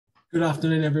Good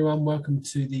afternoon, everyone. Welcome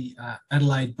to the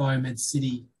Adelaide Biomed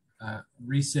City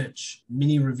Research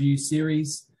Mini Review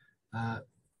series.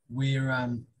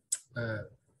 We're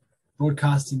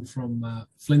broadcasting from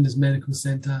Flinders Medical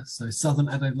Centre, so Southern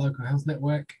Adelaide Local Health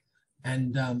Network.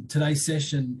 And today's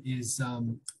session is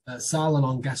SALHN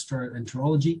on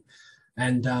Gastroenterology.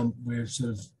 And we're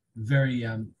sort of very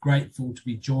grateful to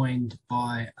be joined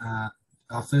by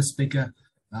our first speaker,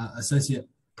 Associate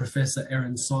Professor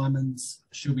Erin Symonds.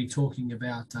 She'll be talking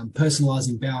about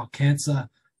personalising bowel cancer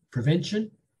prevention,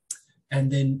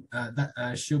 and then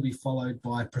she'll be followed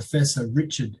by Professor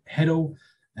Richard Heddle,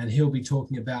 and he'll be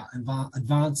talking about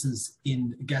advances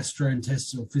in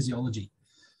gastrointestinal physiology.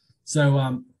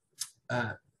 So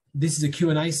this is a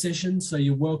Q&A session, so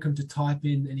you're welcome to type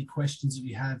in any questions that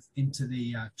you have into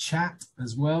the chat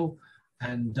as well.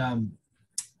 And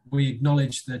we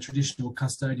acknowledge the traditional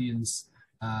custodians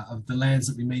of the lands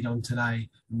that we meet on today,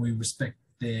 and we respect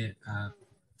their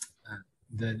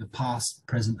the past,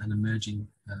 present, and emerging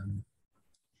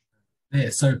there.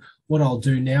 So what I'll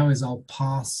do now is I'll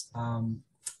pass on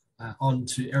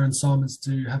to Erin Symonds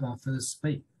to have our first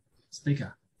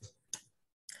speaker.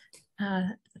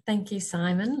 Thank you,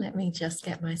 Simon. Let me just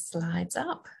get my slides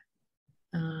up.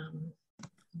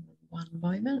 One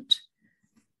moment.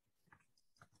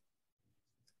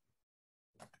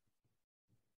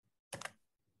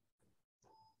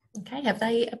 Okay, have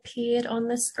they appeared on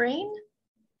the screen?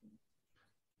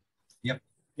 Yep.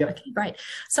 Okay, great.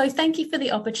 So thank you for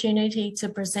the opportunity to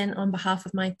present on behalf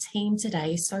of my team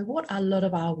today. So what a lot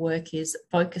of our work is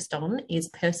focused on is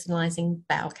personalising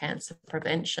bowel cancer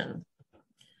prevention.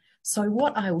 So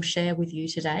what I will share with you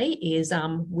today is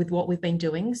with what we've been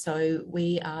doing. So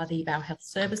we are the Bowel Health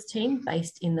Service team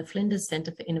based in the Flinders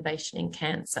Centre for Innovation in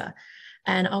Cancer.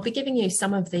 And I'll be giving you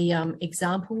some of the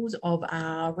examples of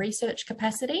our research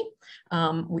capacity,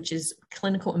 which is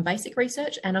clinical and basic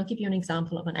research. And I'll give you an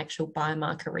example of an actual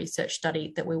biomarker research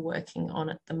study that we're working on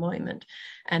at the moment.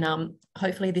 And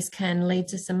hopefully this can lead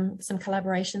to some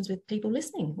collaborations with people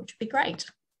listening, which would be great.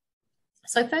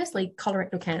 So firstly,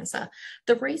 colorectal cancer.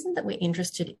 The reason that we're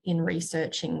interested in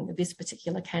researching this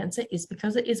particular cancer is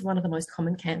because it is one of the most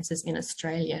common cancers in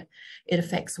Australia. It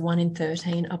affects 1 in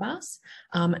 13 of us.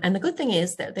 And the good thing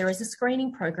is that there is a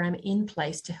screening program in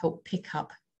place to help pick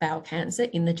up bowel cancer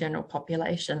in the general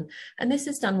population. And this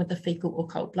is done with the fecal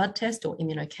occult blood test or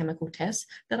immunochemical test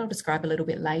that I'll describe a little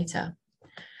bit later.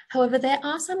 However, there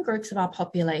are some groups of our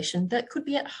population that could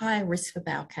be at higher risk for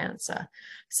bowel cancer.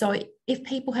 So if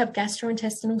people have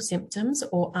gastrointestinal symptoms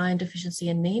or iron deficiency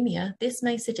anemia, this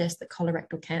may suggest that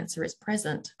colorectal cancer is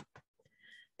present.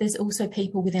 There's also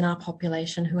people within our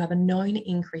population who have a known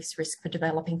increased risk for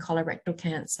developing colorectal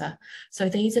cancer. So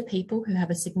these are people who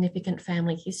have a significant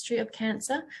family history of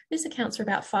cancer. This accounts for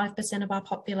about 5% of our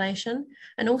population.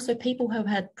 And also people who have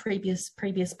had previous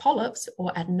polyps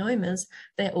or adenomas,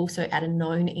 they're also at a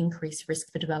known increased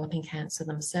risk for developing cancer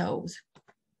themselves.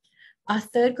 Our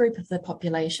third group of the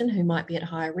population who might be at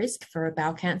higher risk for a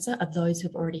bowel cancer are those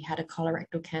who've already had a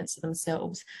colorectal cancer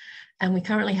themselves. And we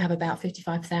currently have about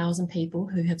 55,000 people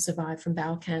who have survived from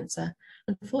bowel cancer.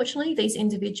 Unfortunately, these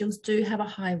individuals do have a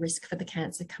high risk for the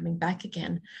cancer coming back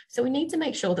again. So we need to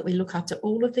make sure that we look after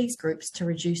all of these groups to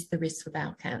reduce the risk for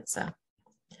bowel cancer.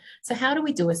 So how do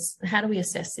we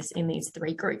assess this in these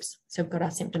three groups? So we've got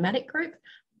our symptomatic group,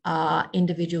 are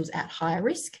individuals at higher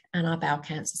risk, and our bowel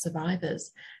cancer survivors.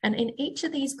 And in each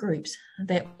of these groups,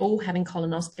 they're all having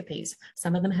colonoscopies,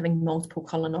 some of them having multiple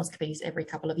colonoscopies every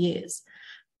couple of years.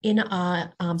 In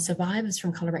our survivors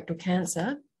from colorectal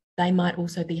cancer, they might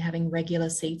also be having regular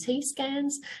CT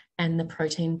scans and the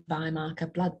protein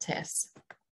biomarker blood tests.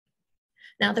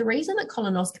 Now, the reason that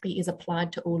colonoscopy is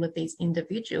applied to all of these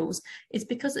individuals is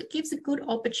because it gives a good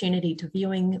opportunity to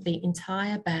viewing the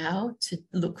entire bowel to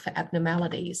look for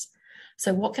abnormalities.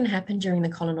 So what can happen during the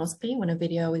colonoscopy when a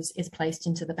video is placed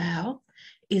into the bowel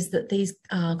is that these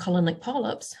colonic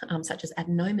polyps, such as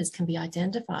adenomas, can be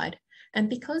identified. And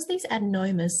because these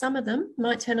adenomas, some of them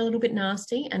might turn a little bit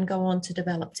nasty and go on to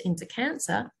develop into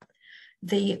cancer,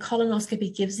 the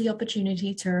colonoscopy gives the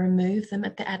opportunity to remove them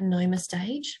at the adenoma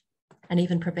stage and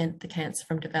even prevent the cancer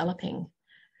from developing.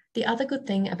 The other good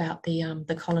thing about the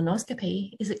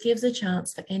colonoscopy is it gives a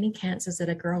chance for any cancers that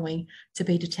are growing to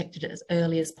be detected as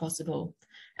early as possible.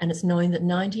 And it's known that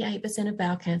 98% of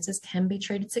bowel cancers can be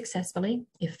treated successfully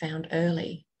if found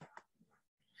early.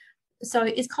 So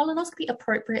is colonoscopy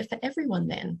appropriate for everyone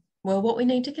then? Well, what we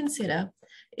need to consider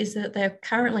is that there are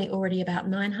currently already about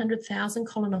 900,000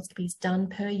 colonoscopies done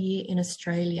per year in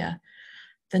Australia.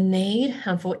 The need,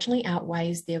 unfortunately,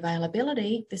 outweighs the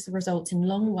availability. This results in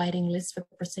long waiting lists for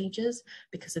procedures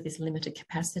because of this limited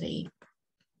capacity.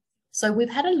 So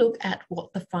we've had a look at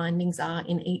what the findings are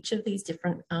in each of these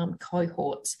different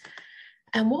cohorts.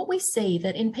 And what we see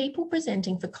that in people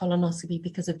presenting for colonoscopy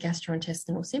because of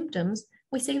gastrointestinal symptoms,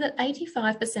 we see that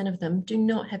 85% of them do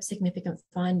not have significant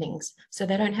findings. So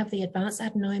they don't have the advanced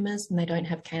adenomas and they don't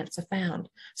have cancer found.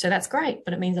 So that's great,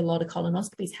 but it means a lot of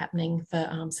colonoscopies happening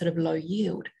for sort of low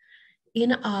yield.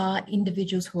 In our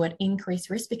individuals who are at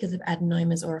increased risk because of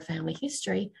adenomas or a family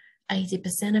history,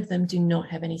 80% of them do not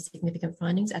have any significant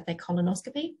findings at their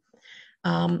colonoscopy.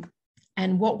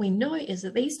 And what we know is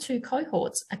that these two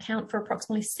cohorts account for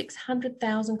approximately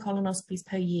 600,000 colonoscopies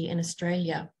per year in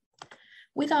Australia.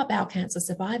 With our bowel cancer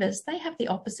survivors, they have the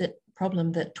opposite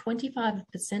problem that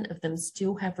 25% of them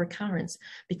still have recurrence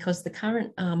because the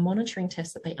current monitoring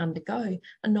tests that they undergo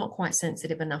are not quite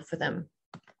sensitive enough for them.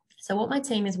 So what my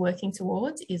team is working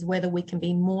towards is whether we can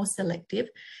be more selective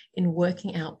in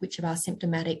working out which of our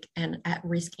symptomatic and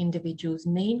at-risk individuals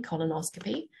need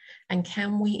colonoscopy, and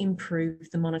can we improve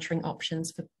the monitoring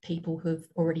options for people who've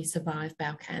already survived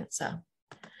bowel cancer.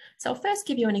 So I'll first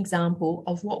give you an example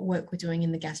of what work we're doing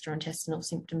in the gastrointestinal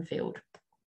symptom field.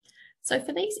 So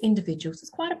for these individuals, it's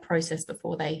quite a process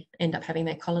before they end up having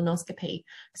their colonoscopy.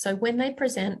 So when they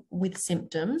present with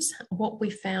symptoms, what we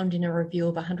found in a review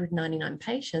of 199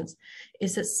 patients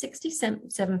is that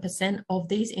 67% of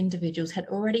these individuals had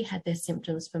already had their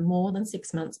symptoms for more than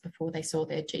 6 months before they saw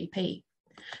their GP.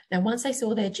 Now, once they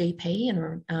saw their GP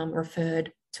and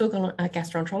referred to a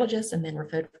gastroenterologist and then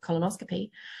referred for colonoscopy,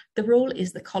 the rule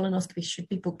is that colonoscopy should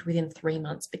be booked within 3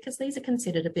 months because these are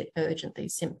considered a bit urgent,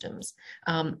 these symptoms.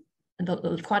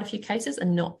 Quite a few cases are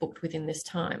not booked within this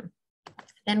time.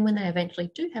 Then when they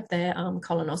eventually do have their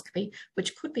colonoscopy,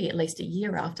 which could be at least a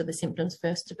year after the symptoms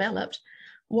first developed,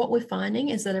 what we're finding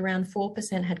is that around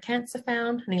 4% had cancer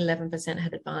found and 11%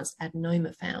 had advanced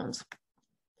adenoma found.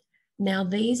 Now,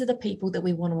 these are the people that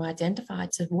we want to identify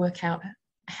to work out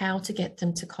how to get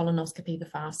them to colonoscopy the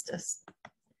fastest.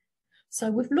 So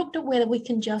we've looked at whether we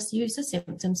can just use the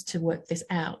symptoms to work this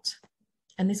out.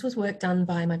 And this was work done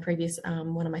by my previous,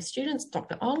 one of my students,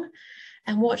 Dr. Ong.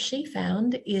 And what she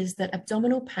found is that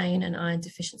abdominal pain and iron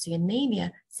deficiency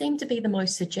anemia seem to be the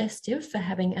most suggestive for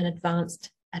having an advanced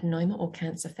adenoma or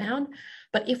cancer found.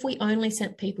 But if we only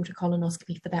sent people to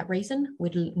colonoscopy for that reason,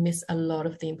 we'd miss a lot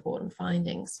of the important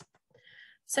findings.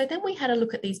 So then we had a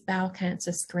look at these bowel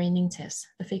cancer screening tests,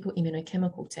 the fecal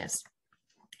immunochemical test,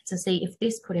 to see if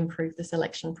this could improve the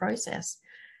selection process.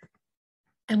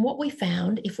 And what we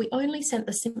found, if we only sent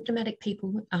the symptomatic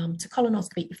people to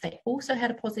colonoscopy, if they also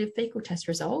had a positive fecal test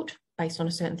result based on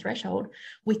a certain threshold,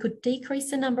 we could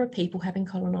decrease the number of people having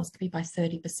colonoscopy by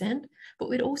 30%, but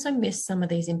we'd also miss some of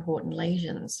these important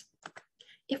lesions.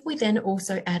 If we then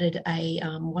also added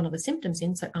one of the symptoms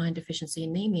in, so iron deficiency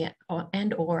anemia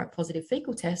or a positive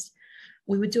fecal test,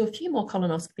 we would do a few more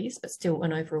colonoscopies, but still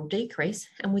an overall decrease,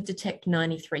 and we'd detect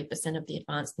 93% of the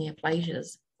advanced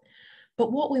neoplasias.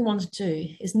 But what we want to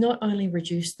do is not only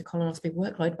reduce the colonoscopy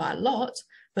workload by a lot,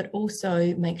 but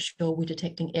also make sure we're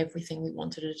detecting everything we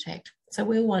want to detect. So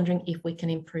we're wondering if we can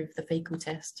improve the fecal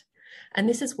test. And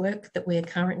this is work that we're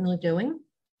currently doing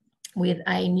with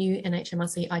a new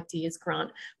NHMRC Ideas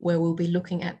grant, where we'll be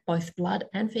looking at both blood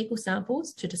and fecal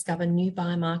samples to discover new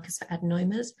biomarkers for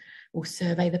adenomas. We'll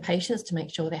survey the patients to make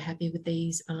sure they're happy with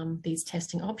these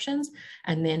testing options,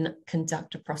 and then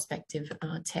conduct a prospective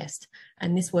test.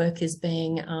 And this work is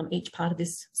being, each part of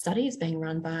this study is being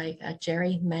run by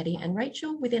Jerry, Maddie and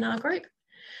Rachel within our group.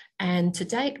 And to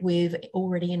date, we've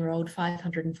already enrolled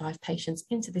 505 patients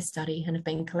into this study and have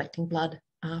been collecting blood,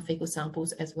 fecal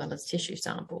samples, as well as tissue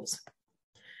samples.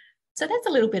 So that's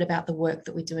a little bit about the work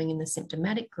that we're doing in the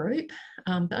symptomatic group.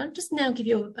 But I'll just now give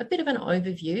you a bit of an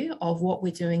overview of what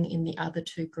we're doing in the other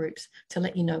two groups to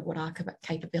let you know what our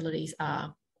capabilities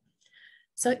are.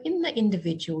 So in the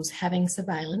individuals having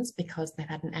surveillance because they've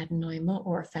had an adenoma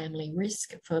or a family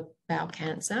risk for bowel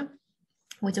cancer,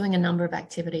 we're doing a number of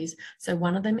activities. So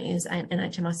one of them is an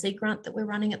NHMRC grant that we're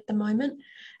running at the moment.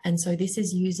 And so this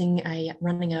is running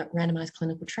a randomized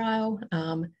clinical trial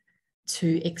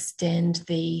to extend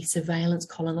the surveillance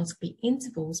colonoscopy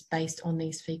intervals based on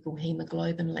these fecal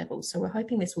hemoglobin levels. So we're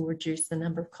hoping this will reduce the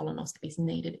number of colonoscopies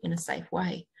needed in a safe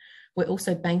way. We're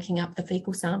also banking up the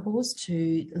fecal samples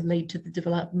to lead to the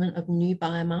development of new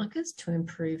biomarkers to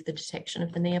improve the detection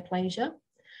of the neoplasia.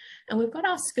 And we've got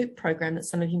our SCOOP program that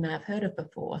some of you may have heard of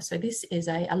before. So this is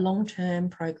a long-term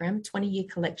program, 20-year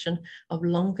collection of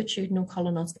longitudinal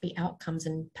colonoscopy outcomes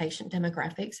and patient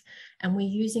demographics. And we're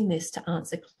using this to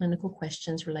answer clinical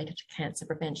questions related to cancer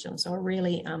prevention. So a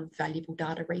really valuable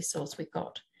data resource we've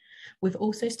got. We've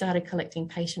also started collecting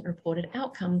patient-reported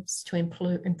outcomes to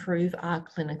improve our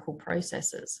clinical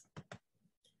processes.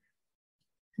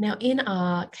 Now, in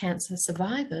our cancer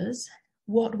survivors,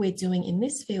 what we're doing in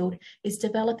this field is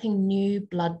developing new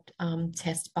blood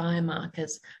test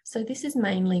biomarkers. So this is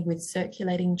mainly with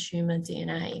circulating tumour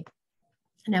DNA.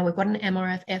 Now we've got an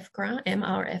MRFF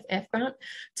grant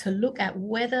to look at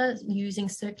whether using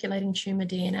circulating tumour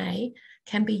DNA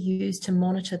can be used to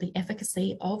monitor the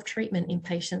efficacy of treatment in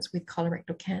patients with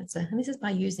colorectal cancer. And this is by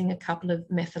using a couple of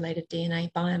methylated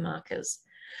DNA biomarkers.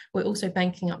 We're also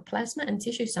banking up plasma and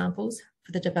tissue samples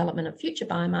for the development of future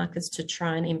biomarkers to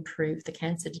try and improve the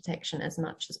cancer detection as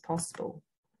much as possible.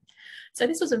 So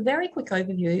this was a very quick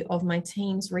overview of my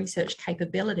team's research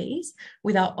capabilities,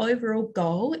 with our overall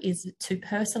goal is to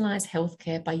personalise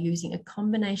healthcare by using a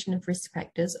combination of risk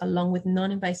factors along with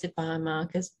non-invasive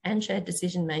biomarkers and shared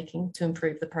decision-making to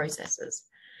improve the processes.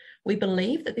 We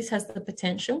believe that this has the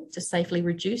potential to safely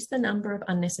reduce the number of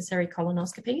unnecessary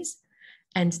colonoscopies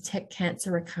and detect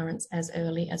cancer recurrence as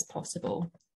early as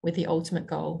possible, with the ultimate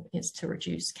goal is to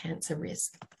reduce cancer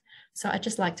risk. So I'd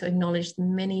just like to acknowledge the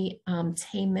many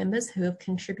team members who have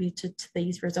contributed to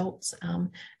these results.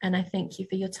 And I thank you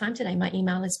for your time today. My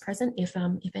email is present if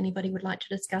anybody would like to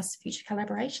discuss future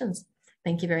collaborations.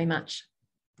 Thank you very much.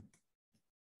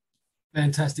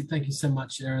 Fantastic. Thank you so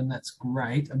much, Erin. That's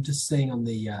great. I'm just seeing on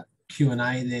the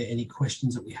Q&A there any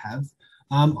questions that we have.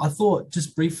 I thought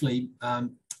just briefly,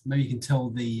 maybe you can tell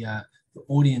the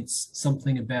audience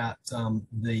something about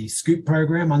the SCOOP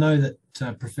program. I know that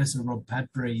Professor Rob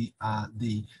Padbury,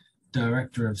 the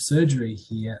Director of Surgery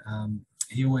here,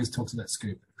 he always talks about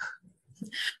SCOOP.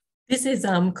 This is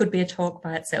could be a talk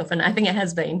by itself, and I think it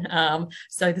has been.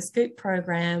 So the SCOOP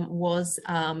program was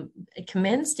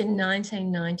commenced in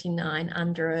 1999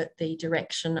 under the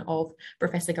direction of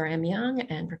Professor Graham Young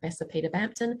and Professor Peter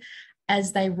Bampton,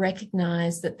 as they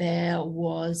recognised that there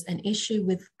was an issue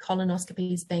with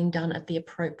colonoscopies being done at the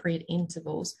appropriate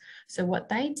intervals. So what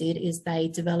they did is they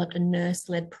developed a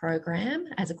nurse-led program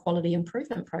as a quality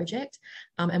improvement project.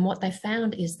 And what they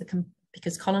found is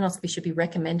because colonoscopy should be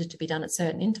recommended to be done at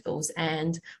certain intervals.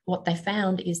 And what they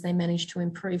found is they managed to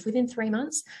improve within 3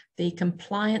 months the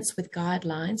compliance with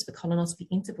guidelines for colonoscopy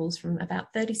intervals from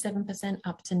about 37%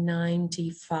 up to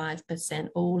 95%,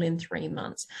 all in 3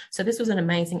 months. So this was an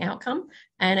amazing outcome,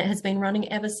 and it has been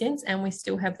running ever since. And we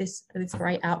still have this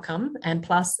great outcome, and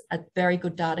plus a very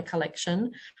good data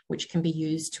collection, which can be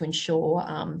used to ensure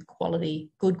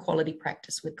good quality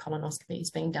practice with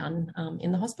colonoscopies being done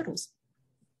in the hospitals.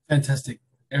 Fantastic.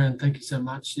 Erin, thank you so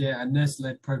much. Yeah, a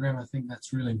nurse-led program, I think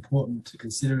that's really important to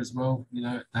consider as well. You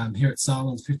know, here at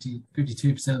SALHN,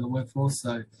 52% of the workforce,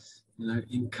 so, you know,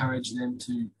 encourage them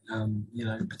to, you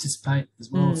know, participate as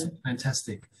well. So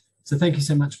fantastic. So thank you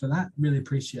so much for that. Really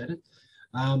appreciate it.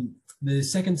 The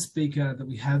second speaker that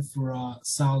we have for our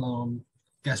SALHN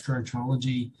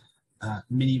Gastroenterology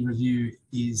mini review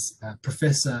is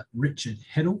Professor Richard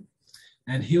Heddle,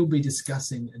 and he'll be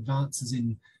discussing advances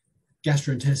in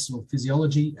gastrointestinal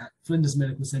physiology at Flinders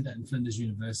Medical Centre and Flinders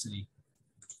University.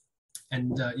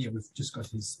 And yeah, we've just got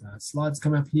his slides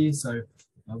come up here, so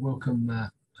welcome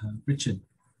Richard.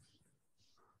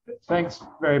 Thanks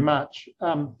very much.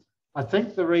 I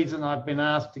think the reason I've been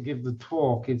asked to give the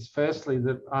talk is firstly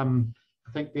that I'm,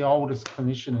 I think, the oldest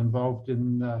clinician involved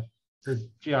in the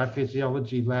GI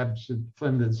physiology labs at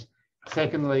Flinders.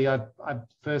 Secondly, I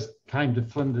first came to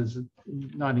Flinders in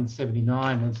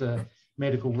 1979 as a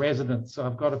medical resident, so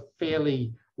I've got a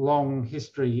fairly long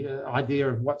history, idea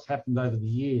of what's happened over the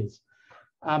years.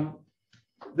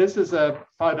 This is a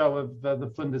photo of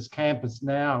the Flinders campus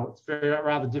now. It's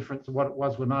rather different to what it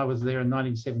was when I was there in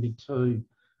 1972,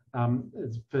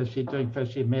 doing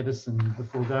first year medicine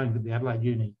before going to the Adelaide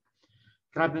Uni.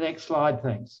 Can I have the next slide,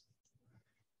 thanks?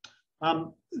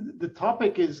 The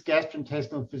topic is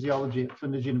gastrointestinal physiology at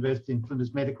Flinders University and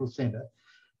Flinders Medical Centre.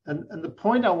 And the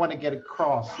point I want to get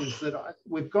across is that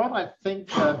we've got, I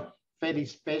think, a fairly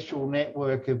special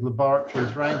network of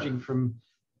laboratories ranging from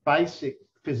basic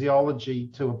physiology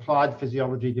to applied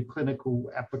physiology to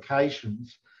clinical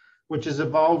applications, which has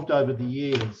evolved over the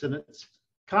years. And it's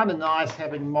kind of nice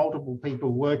having multiple people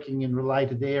working in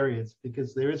related areas,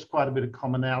 because there is quite a bit of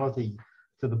commonality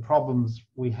to the problems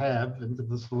we have and to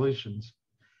the solutions.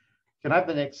 Can I have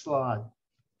the next slide?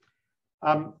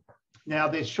 Now,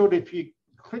 there should, if you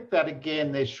click that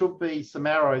again, there should be some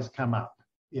arrows come up.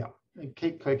 Yeah, and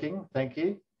keep clicking, thank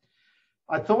you.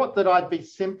 I thought that I'd be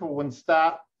simple and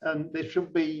start, and there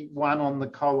should be one on the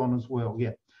colon as well,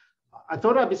 yeah. I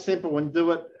thought I'd be simple and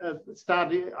do it,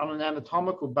 starting on an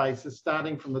anatomical basis,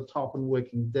 starting from the top and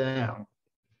working down.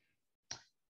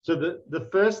 So the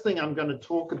first thing I'm going to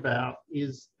talk about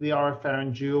is the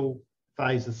oropharyngeal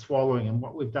phase of swallowing and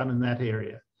what we've done in that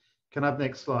area. Can I have the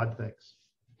next slide, thanks?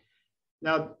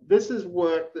 Now, this is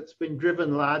work that's been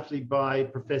driven largely by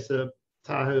Professor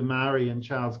Tahu Mari and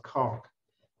Charles Koch.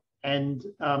 And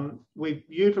we've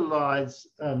utilised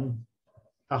a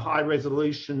high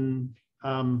resolution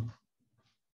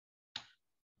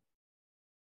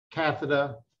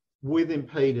catheter with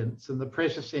impedance, and the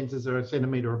pressure sensors are a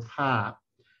centimetre apart.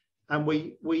 And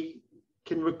we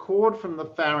can record from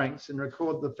the pharynx and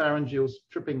record the pharyngeal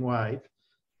stripping wave.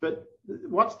 But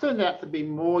what's turned out to be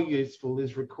more useful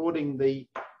is recording the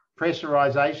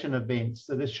pressurization events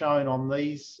that are shown on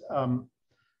these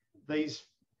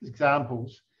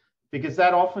examples, because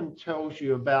that often tells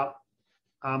you about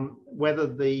whether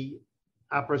the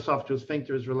upper esophageal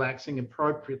sphincter is relaxing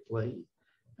appropriately.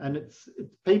 And it's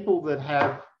people that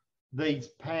have these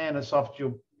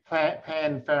pan-pharyngeal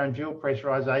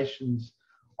pressurizations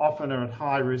often are at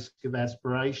high risk of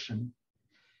aspiration.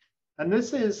 And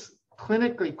this is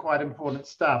clinically quite important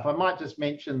stuff. I might just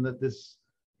mention that this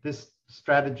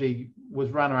strategy was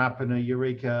runner-up in a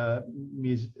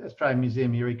Australian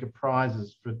Museum Eureka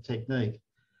Prizes for technique.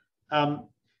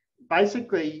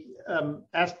 Basically,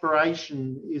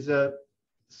 aspiration is a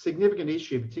significant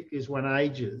issue, particularly as one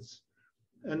ages.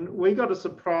 And we got a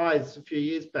surprise a few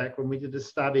years back when we did a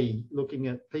study looking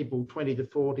at people 20 to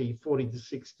 40, 40 to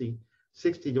 60,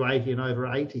 60 to 80 and over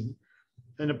 80,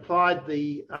 and applied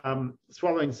the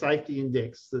swallowing safety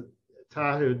index that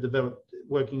Tahu had developed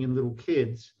working in little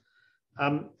kids.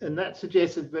 And that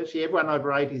suggested virtually everyone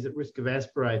over 80 is at risk of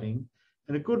aspirating.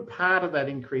 And a good part of that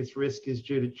increased risk is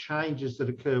due to changes that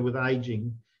occur with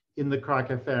aging in the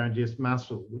cricopharyngeus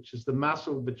muscle, which is the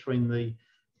muscle between the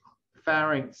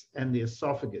pharynx and the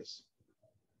esophagus.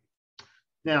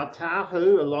 Now,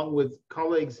 Tahu, along with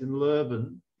colleagues in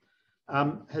Leuven,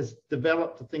 has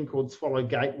developed a thing called Swallow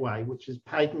Gateway, which is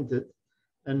patented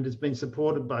and has been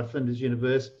supported by Flinders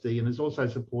University and is also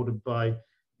supported by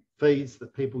fees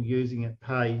that people using it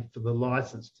pay for the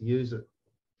license to use it.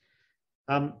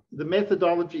 The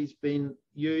methodology has been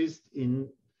used in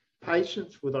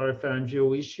patients with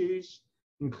oropharyngeal issues,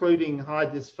 including high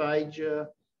dysphagia,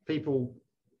 people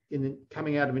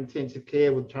coming out of intensive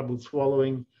care with trouble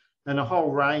swallowing, and a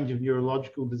whole range of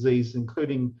neurological diseases,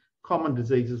 including common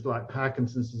diseases like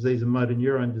Parkinson's disease and motor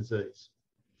neuron disease.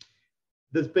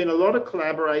 There's been a lot of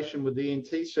collaboration with the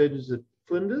ENT surgeons at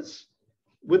Flinders,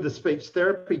 with the speech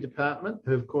therapy department,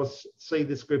 who of course see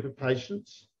this group of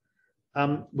patients,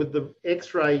 with the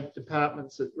X-ray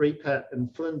departments at Repat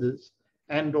and Flinders,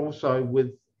 and also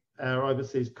with our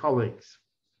overseas colleagues.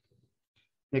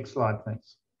 Next slide,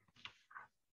 thanks.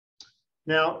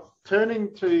 Now,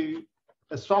 turning to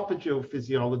esophageal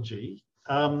physiology,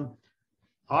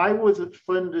 I was at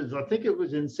Flinders, I think it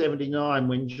was in '79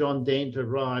 when John Dent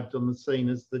arrived on the scene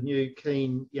as the new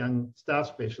keen young staff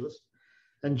specialist.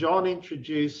 And John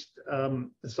introduced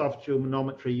esophageal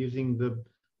manometry using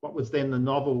what was then the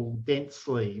novel Dent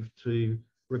sleeve to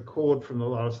record from the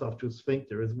lower esophageal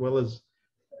sphincter, as well as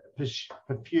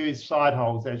perfused side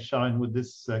holes as shown with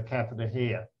this catheter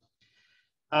here.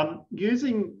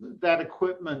 Using that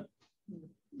equipment,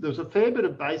 there was a fair bit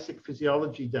of basic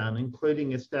physiology done,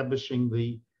 including establishing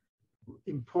the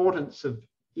importance of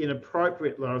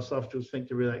inappropriate lower esophageal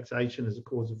sphincter relaxation as a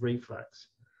cause of reflux.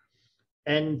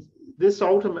 And this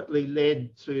ultimately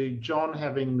led to John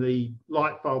having the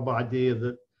light bulb idea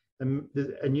that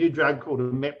a new drug called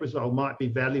omeprazole might be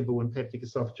valuable in peptic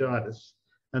esophagitis,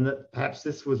 and that perhaps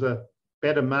this was a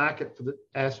better market for the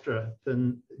Astra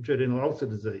than duodenal ulcer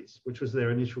disease, which was their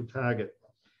initial target.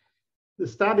 The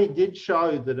study did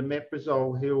show that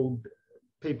omeprazole healed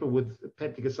people with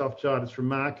peptic esophagitis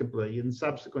remarkably, and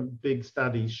subsequent big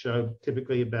studies showed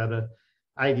typically about a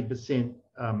 80%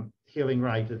 healing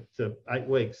rate at 8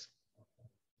 weeks.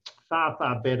 Far,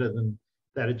 far better than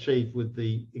that achieved with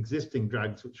the existing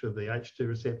drugs, which are the H2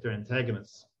 receptor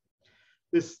antagonists.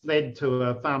 This led to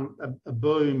a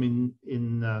boom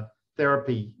in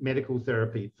therapy, medical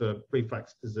therapy for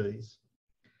reflux disease.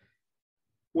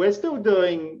 We're still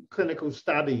doing clinical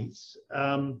studies,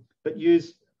 but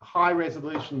use high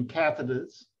resolution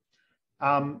catheters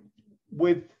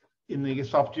with, in the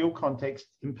esophageal context,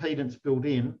 impedance built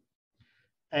in.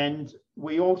 And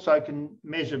we also can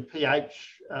measure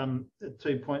pH at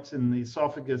 2 points in the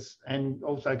esophagus, and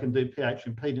also can do pH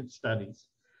impedance studies.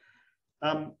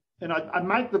 And I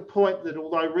make the point that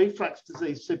although reflux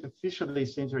disease superficially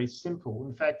seems very simple,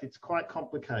 in fact, it's quite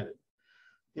complicated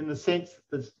in the sense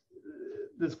that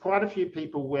there's quite a few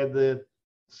people where the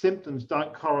symptoms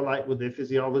don't correlate with their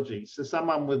physiology. So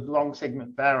someone with long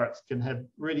segment Barrett's can have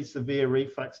really severe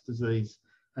reflux disease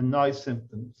and no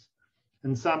symptoms.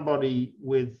 And somebody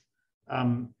with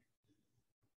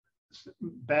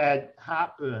bad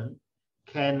heartburn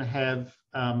can have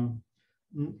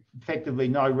effectively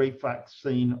no reflux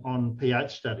seen on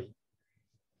pH study.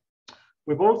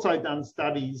 We've also done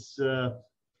studies in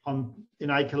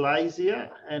achalasia,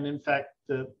 and in fact,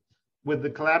 with the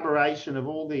collaboration of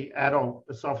all the adult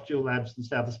esophageal labs in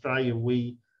South Australia,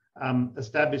 we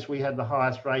established we had the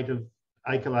highest rate of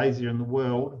achalasia in the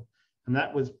world, and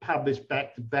that was published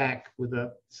back to back with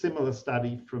a similar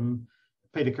study from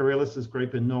Peter Karillis's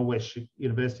group in Northwest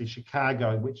University,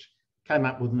 Chicago, which came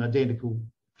up with an identical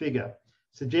figure,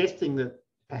 suggesting that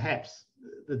perhaps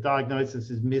the diagnosis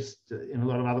is missed in a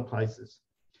lot of other places.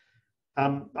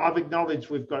 I've acknowledged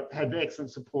we've had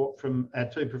excellent support from our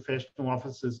two professional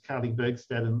officers, Carly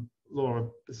Bergstad and Laura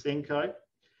Basenko,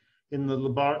 in the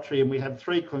laboratory, and we have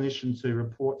 3 clinicians who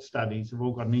report studies who've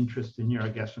all got an interest in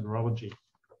neurogastroenterology.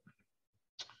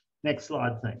 Next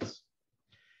slide, thanks.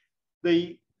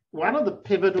 One of the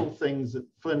pivotal things at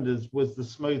Flinders was the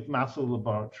smooth muscle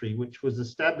laboratory, which was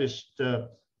established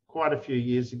quite a few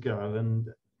years ago, and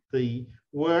the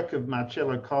work of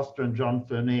Marcello Costa and John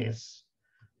Furness,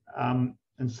 and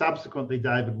subsequently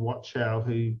David Watschow,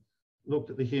 who looked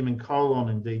at the human colon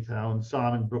in detail, and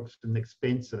Simon Brooks and Nick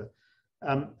Spencer,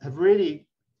 have really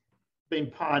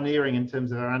been pioneering in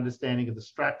terms of our understanding of the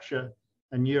structure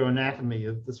and neuroanatomy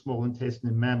of the small intestine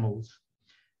in mammals,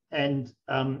 and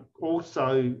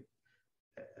also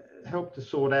helped to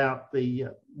sort out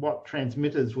what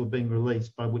transmitters were being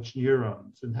released by which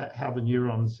neurons, and how the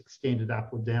neurons extended up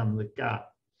or down the gut.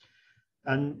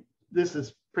 And this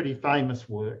is pretty famous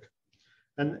work.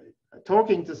 And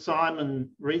talking to Simon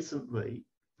recently,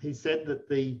 he said that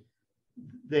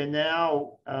they're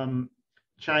now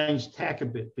changed tack a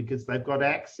bit because they've got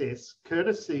access,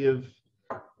 courtesy of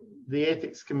the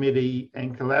ethics committee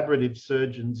and collaborative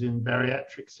surgeons in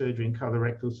bariatric surgery and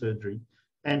colorectal surgery,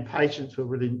 and patients who are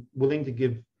really willing to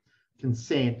give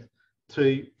consent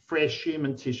to fresh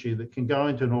human tissue that can go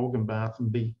into an organ bath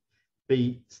and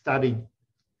be studied,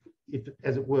 if,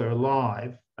 as it were,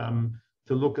 alive,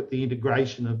 to look at the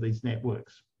integration of these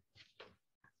networks.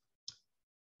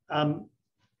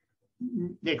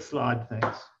 Next slide,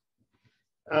 thanks.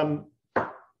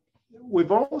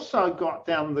 We've also got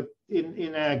down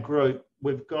in our group,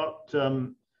 we've got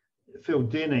Phil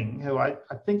Denning, who I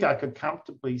think I could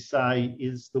comfortably say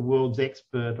is the world's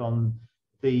expert on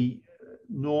the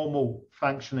normal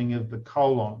functioning of the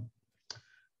colon.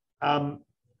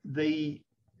 The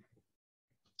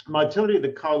motility of the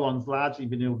colon's largely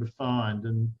been ill-defined,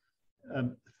 and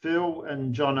Phil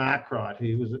and John Arkwright,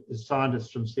 who was a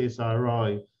scientist from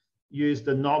CSIRO, used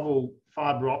a novel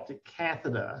fibre optic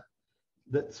catheter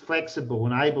that's flexible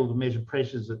and able to measure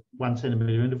pressures at 1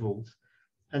 centimetre intervals.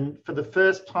 And for the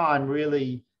first time,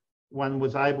 really, one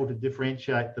was able to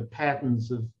differentiate the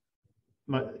patterns of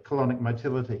colonic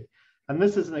motility. And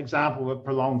this is an example of a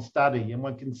prolonged study, and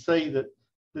one can see that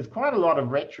there's quite a lot of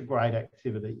retrograde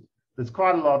activity. There's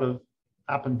quite a lot of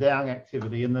up and down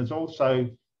activity, and there's also,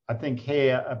 I think,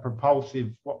 here a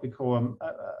propulsive, what we call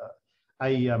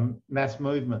a mass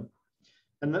movement.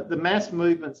 And the mass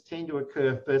movements tend to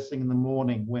occur first thing in the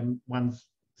morning when one's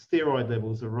steroid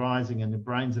levels are rising and the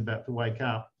brain's about to wake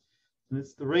up. And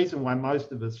it's the reason why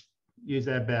most of us use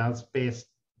our bowels best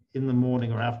in the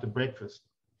morning or after breakfast.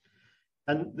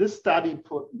 And this study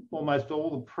put almost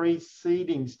all the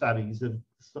preceding studies of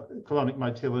colonic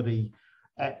motility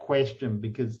at question,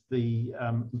 because the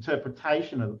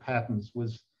interpretation of the patterns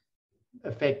was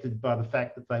affected by the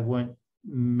fact that they weren't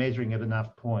measuring at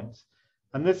enough points.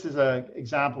 And this is an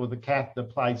example of the catheter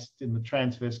placed in the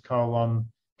transverse colon,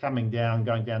 coming down,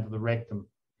 going down to the rectum.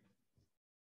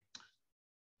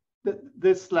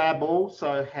 This lab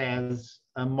also has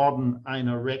a modern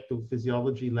anorectal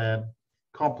physiology lab,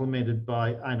 complemented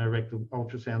by anorectal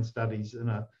ultrasound studies.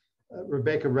 And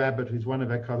Rebecca Rabbit, who's one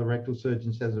of our colorectal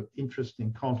surgeons, has an interest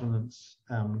in continence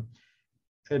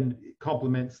and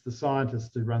complements the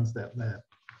scientist who runs that lab.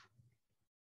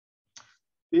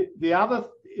 The other,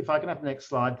 if I can have the next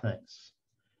slide, thanks.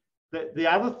 The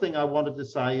other thing I wanted to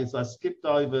say is I skipped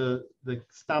over the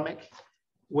stomach.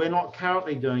 We're not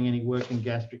currently doing any work in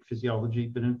gastric physiology,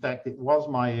 but in fact, it was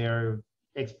my area of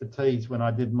expertise when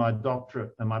I did my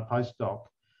doctorate and my postdoc.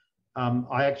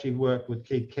 I actually worked with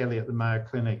Keith Kelly at the Mayo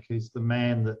Clinic, who's the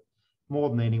man that, more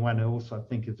than anyone else, I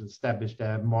think has established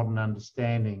our modern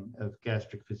understanding of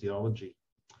gastric physiology.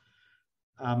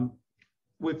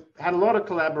 We've had a lot of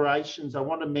collaborations. I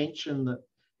want to mention that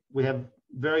we have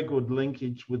very good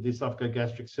linkage with the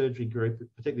esophagogastric surgery group,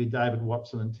 particularly David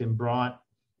Watson and Tim Bright,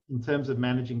 in terms of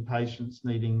managing patients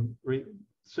needing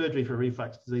surgery for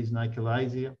reflux disease and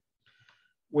achalasia.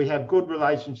 We have good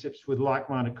relationships with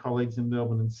like-minded colleagues in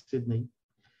Melbourne and Sydney.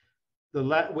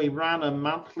 We run a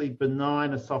monthly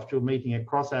benign esophageal meeting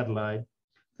across Adelaide,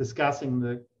 discussing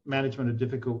the management of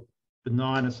difficult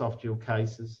benign esophageal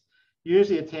cases,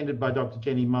 usually attended by Dr.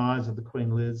 Jenny Myers of the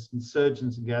Queen Liz and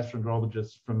surgeons and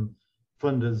gastroenterologists from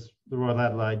Flinders, the Royal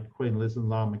Adelaide, Queen Liz and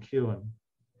Lyell McEwen.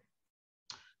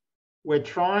 We're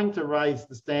trying to raise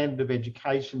the standard of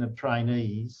education of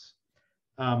trainees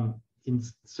in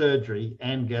surgery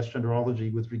and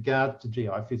gastroenterology with regard to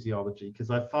GI physiology, because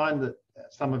I find that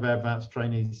some of our advanced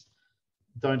trainees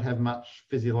don't have much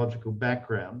physiological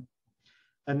background.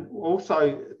 And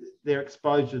also their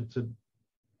exposure to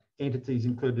entities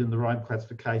included in the Rome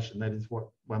classification, that is what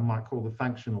one might call the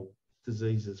functional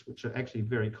diseases, which are actually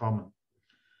very common.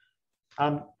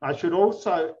 I should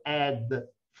also add that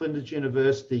Flinders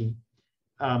University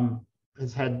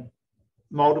has had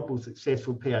multiple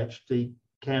successful PhD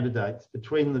candidates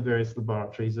between the various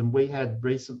laboratories, and we had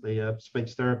recently a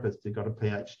speech therapist who got a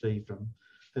PhD from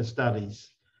her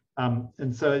studies.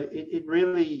 And so it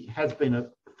really has been a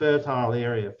fertile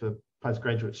area for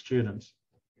postgraduate students.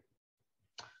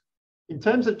 In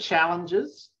terms of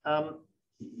challenges,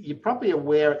 you're probably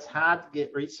aware it's hard to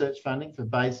get research funding for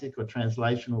basic or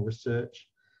translational research.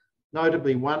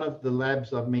 Notably, one of the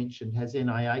labs I've mentioned has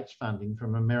NIH funding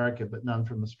from America, but none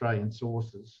from Australian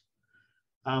sources.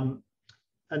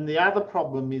 And the other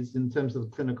problem is in terms of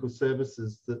the clinical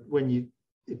services, that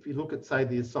if you look at, say,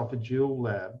 the esophageal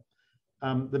lab,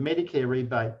 the Medicare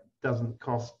rebate doesn't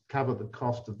cover the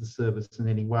cost of the service in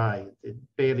any way. It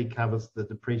barely covers the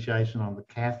depreciation on the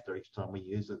catheter each time we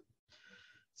use it.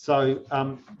 So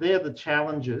they're the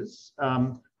challenges.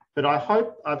 But I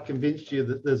hope I've convinced you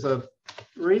that there's a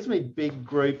reasonably big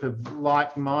group of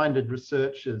like-minded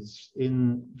researchers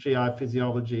in GI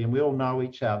physiology, and we all know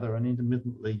each other and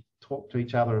intermittently talk to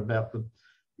each other about the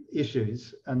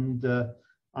issues. And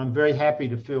I'm very happy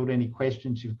to field any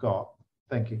questions you've got.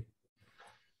 Thank you.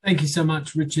 Thank you so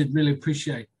much, Richard. Really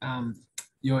appreciate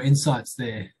your insights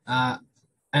there.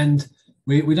 And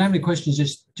we don't have any questions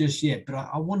just yet, but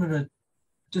I wanted to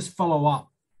just follow up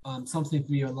something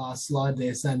from your last slide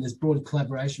there, saying there's broader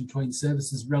collaboration between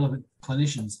services, relevant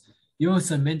clinicians. You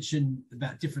also mentioned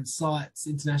about different sites,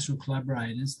 international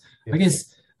collaborators. Yeah. I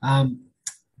guess, do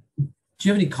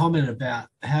you have any comment about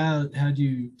how do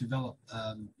you develop,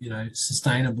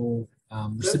 sustainable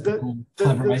reciprocal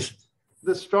collaboration?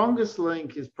 The strongest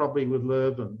link is probably with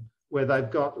Leuven, where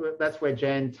that's where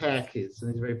Jan Tak is,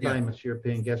 and he's a very famous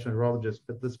European gastroenterologist.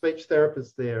 But the speech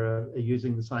therapists there are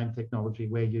using the same technology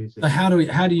we're using. So how do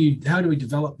we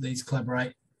develop these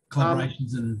collaborations?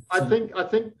 And I think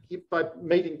by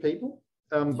meeting people,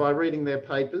 by reading their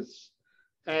papers,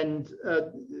 and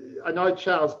I know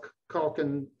Charles Koch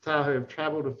and Taha have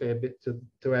travelled a fair bit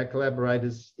to our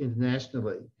collaborators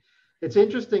internationally. It's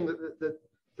interesting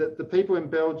that the people in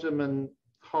Belgium and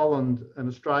Holland and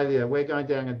Australia, we're going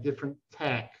down a different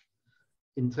tack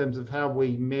in terms of how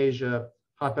we measure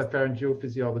hypopharyngeal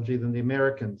physiology than the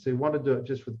Americans, who want to do it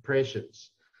just with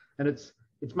pressures. And it's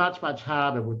much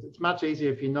harder. It's much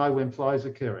easier if you know when flow's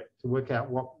occurring to work out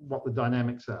what the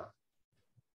dynamics are.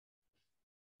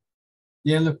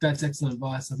 Yeah, look, that's excellent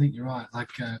advice. I think you're right. Like,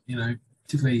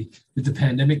 particularly with the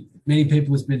pandemic, many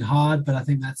people it's been hard, but I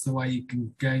think that's the way you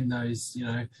can gain those,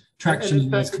 traction in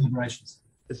those collaborations.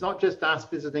 It's not just us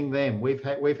visiting them. We've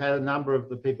had a number of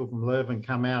the people from Leuven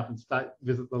come out and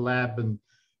visit the lab and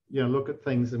look at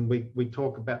things, and we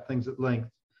talk about things at length.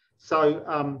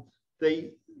 So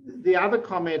the other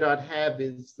comment I'd have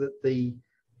is that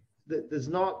there's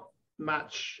not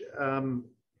much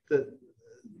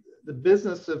the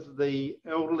business of the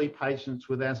elderly patients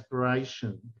with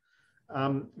aspiration.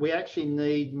 We actually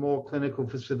need more clinical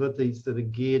facilities that are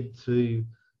geared to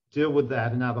deal with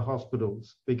that in other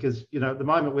hospitals, because at the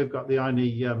moment we've got the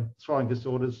only swallowing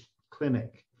disorders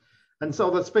clinic, and so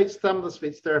some of the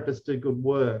speech therapists do good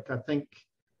work. I think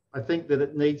that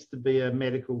it needs to be a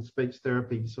medical speech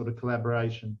therapy sort of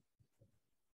collaboration.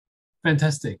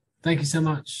 Fantastic. Thank you so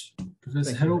much,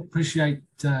 Professor Heddle. Appreciate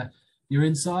your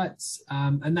insights,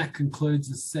 and that concludes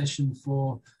the session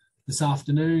for this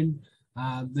afternoon.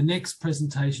 The next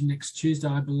presentation next Tuesday,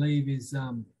 I believe, is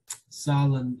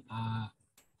SALHN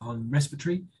on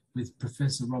respiratory with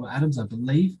Professor Robert Adams, I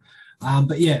believe.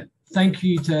 But yeah, thank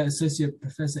you to Associate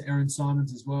Professor Erin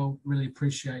Symonds as well. Really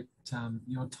appreciate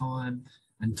your time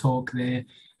and talk there.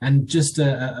 And just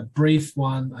a brief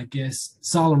one, I guess,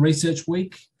 SALHN Research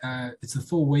Week. It's a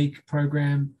full week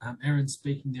program. Erin's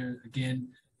speaking there again.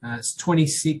 It's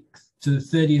 26th to the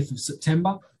 30th of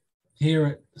September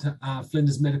here at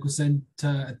Flinders Medical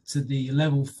Centre to the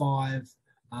Level 5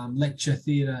 Lecture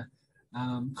Theatre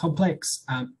complex.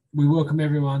 We welcome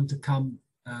everyone to come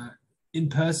in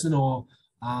person or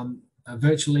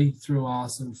virtually through our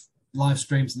sort of live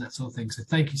streams and that sort of thing. So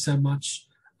thank you so much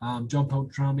John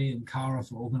Peltrami and Cara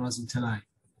for organising today.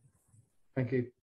 Thank you.